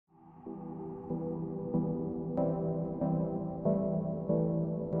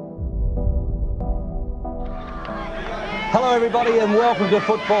Hello everybody and welcome to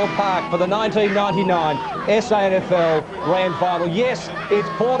Football Park for the 1999 SANFL Grand Final. Yes, it's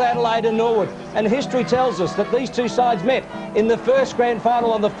Port Adelaide and Norwood, and history tells us that these two sides met in the first Grand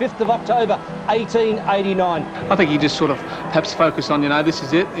Final on the 5th of October 1889. I think you just sort of perhaps focus on, this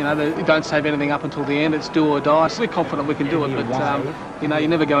is it, you don't save anything up until the end, it's do or die. So we're confident we can do it, but you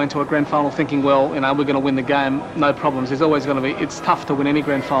never go into a Grand Final thinking, well, we're going to win the game, no problems. There's always going to be, it's tough to win any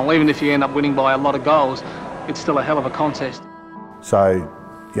Grand Final, even if you end up winning by a lot of goals. It's still a hell of a contest. So,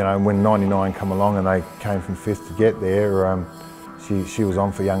 when 99 come along and they came from 5th to get there, she was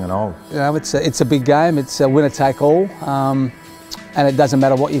on for young and old. It's a big game, it's a winner take all, and it doesn't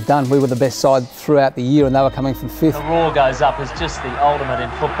matter what you've done. We were the best side throughout the year and they were coming from 5th. The roar goes up, it's just the ultimate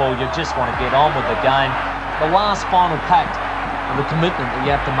in football. You just want to get on with the game. The last final pact of the commitment that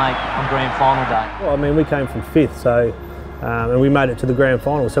you have to make on Grand Final day. Well, we came from 5th, so and we made it to the Grand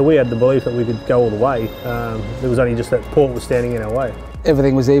Final, so we had the belief that we could go all the way. It was only just that Port was standing in our way.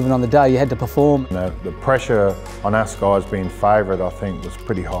 Everything was even on the day, you had to perform. The pressure on us guys being favourite, I think, was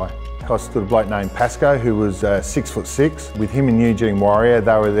pretty high. I stood a bloke named Pascoe, who was 6'6". With him and Eugene Warrior,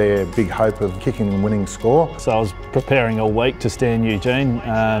 they were their big hope of kicking and winning score. So I was preparing all week to stand Eugene.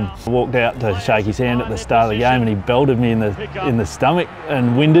 I walked out to shake his hand at the start of the game and he belted me in the stomach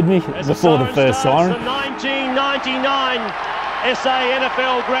and winded me before the first siren. 1999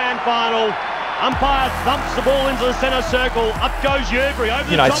 SANFL Grand Final. Umpire thumps the ball into the centre circle. Up goes Yerbury.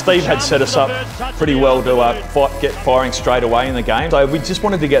 Steve had set us up pretty well to get firing straight away in the game. So we just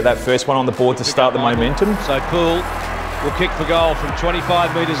wanted to get that first one on the board to start the momentum. So Poole will kick for goal from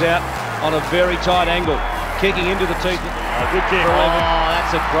 25 metres out on a very tight angle. Kicking into the teeth. Good kick. Oh,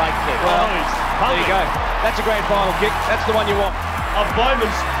 that's a great kick. Well, there you go. That's a grand final kick. That's the one you want. Of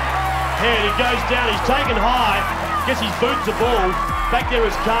Bowman's head, he goes down. He's taken high. Gets his boot to ball. Back there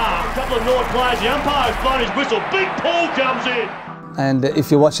is Carr. A couple of Norwood players. The umpire's blown his whistle. Big Paul comes in. And if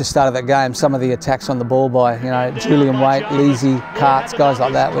you watch the start of that game, some of the attacks on the ball by Julian Waite, Leasy, Carts, guys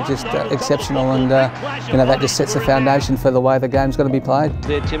like that were just exceptional, and that just sets the foundation for the way the game's going to be played.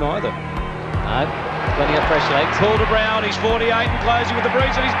 There, Tim, either. No, plenty of fresh legs. Pull to Brown. He's 48 and closing with the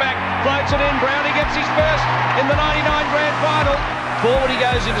breeze at his back. Floats it in. Brownie gets his first in the 99 Grand Final. Forward he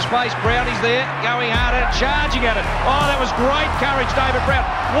goes into space. Brownie's there, going hard at it, charging at it. Oh, that was great courage, David Brown.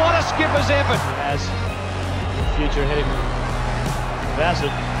 What a skipper's effort. Has the future ahead of him. Bassett,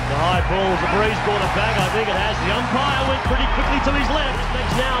 the high ball, the breeze brought it back. I think it has. The umpire went pretty quickly to his left.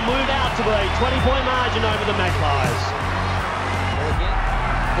 Let's now move out to a 20-point margin over the Magpies. Again,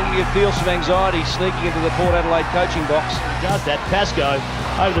 thinking you feel some anxiety sneaking into the Port Adelaide coaching box. He does that. Pascoe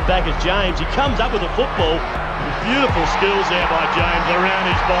over the back is James. He comes up with a football. Beautiful skills there by James around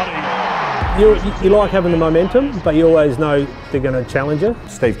his body. You like having the momentum, but you always know they're going to challenge you.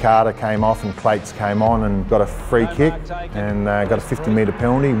 Steve Carter came off and Clates came on and got a free kick and got a 50-metre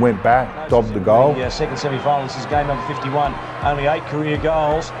penalty, went back, dobbed the goal. The second semi-final, this is game number 51. Only 8 career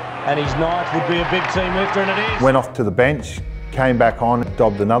goals, and his 9th would be a big team lifter, and it is. Went off to the bench, came back on,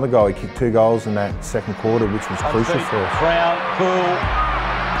 dobbed another goal. He kicked 2 goals in that second quarter, which was crucial for us. Brown, Poole,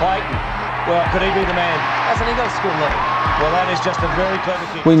 Clayton. Well, could he be the man? Hasn't he got a skill level? Well, that is just a very clever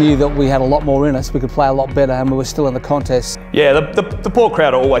kick. We knew that we had a lot more in us, we could play a lot better, and we were still in the contest. Yeah, the Port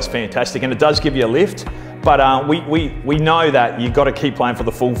crowd are always fantastic and it does give you a lift, but we know that you've got to keep playing for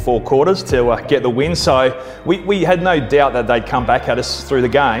the full 4 quarters to get the win, so we had no doubt that they'd come back at us through the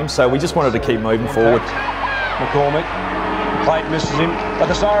game, so we just wanted to keep moving forward. McCormick. Clayton misses him, but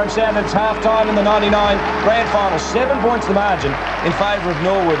the siren sounded. It's half-time in the 99 Grand Final. 7 points the margin in favour of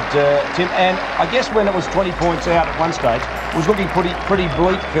Norwood, Tim. And I guess when it was 20 points out at one stage, it was looking pretty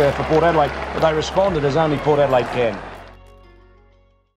bleak for Port Adelaide, but they responded as only Port Adelaide can.